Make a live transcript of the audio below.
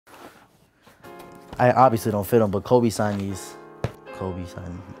I obviously don't fit them, but Kobe signed these. Kobe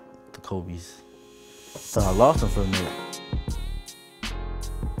signed the Kobe's. So I lost them for a minute.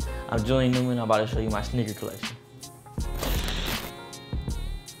 I'm Julian Newman. I'm about to show you my sneaker collection.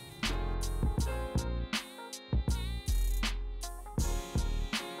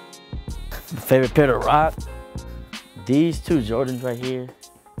 Favorite pair to rock? These two Jordans right here.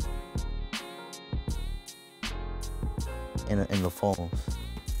 And the foams.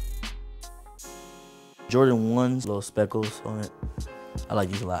 Jordan 1s, little speckles on it. I like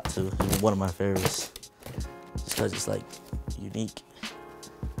these a lot too. One of my favorites. Just cause it's like unique.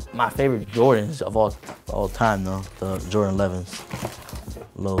 My favorite Jordans of all time though, the Jordan 11s.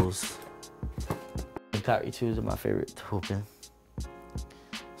 Lows. The Kyrie 2s are my favorite to hoop in.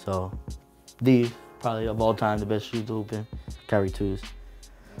 So these, probably of all time, the best shoes to hoop in. Kyrie 2s.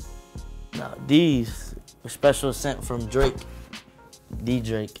 Now these were special sent from Drake.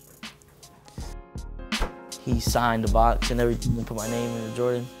 Drake. He signed the box and everything and put my name in the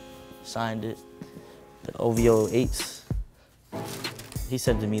Jordan. Signed it. The OVO 8s. He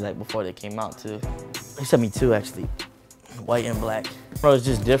sent to me like before they came out too. He sent me two actually, white and black. Bro, it's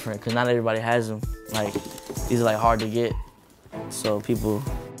just different because not everybody has them. Like, these are like hard to get. So people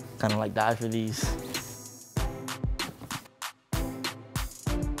kind of like die for these.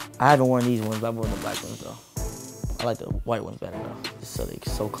 I haven't worn these ones, but I've worn the black ones though. I like the white ones better though, just so they're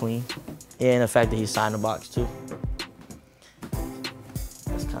so clean. Yeah, and the fact that he signed the box too.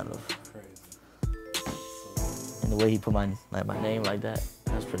 That's kind of crazy. And the way he put my name like that,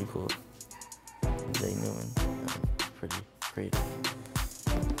 that's pretty cool. J. Newman, pretty great.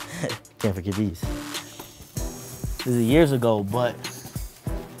 Can't forget these. This is years ago, but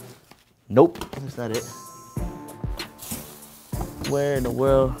nope, that's not it. Where in the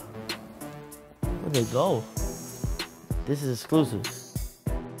world? Where'd they go? This is exclusive.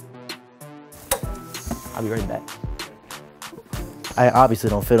 I'll be right back. I obviously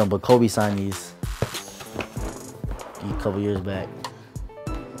don't fit them, but Kobe signed these a couple years back.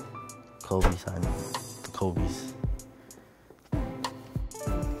 Kobe signed the Kobe's.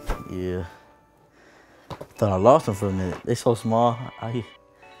 Yeah. Thought I lost them for a minute. They're so small.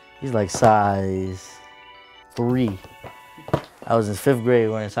 He's like size 3. I was in 5th grade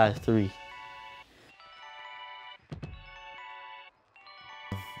wearing size 3.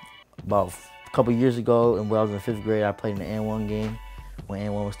 About a couple years ago, and when I was in 5th grade, I played in the N1 game when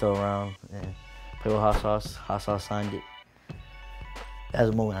N1 was still around, and played with Hot Sauce. Hot Sauce signed it. That's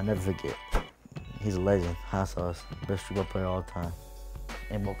a moment I never forget. He's a legend. Hot Sauce, best streetball player of all time,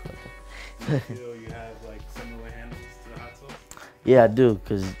 and ball collector. You feel you have like similar handles to the Hot Sauce? Yeah, I do,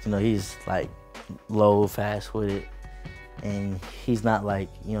 cause you know he's like low, fast with it, and he's not like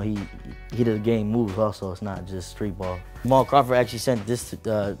he does game moves also. It's not just street ball. Jamal Crawford actually sent this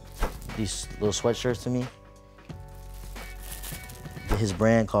these little sweatshirts to me. His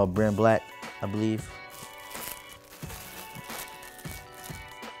brand called Brand Black, I believe.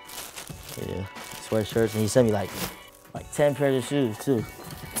 Yeah, sweatshirts, and he sent me like 10 pairs of shoes too.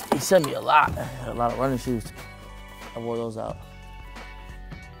 He sent me a lot of running shoes. I wore those out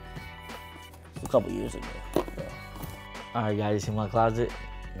a couple years ago. So. All right, guys, you see my closet?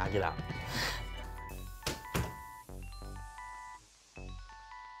 Knock it out.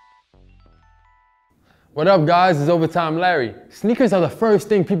 What up, guys? It's Overtime Larry. Sneakers are the first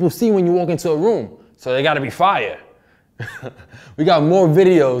thing people see when you walk into a room, so they gotta be fire. We got more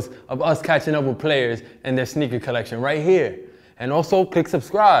videos of us catching up with players and their sneaker collection right here. And also, click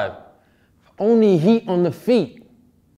subscribe. Only heat on the feet.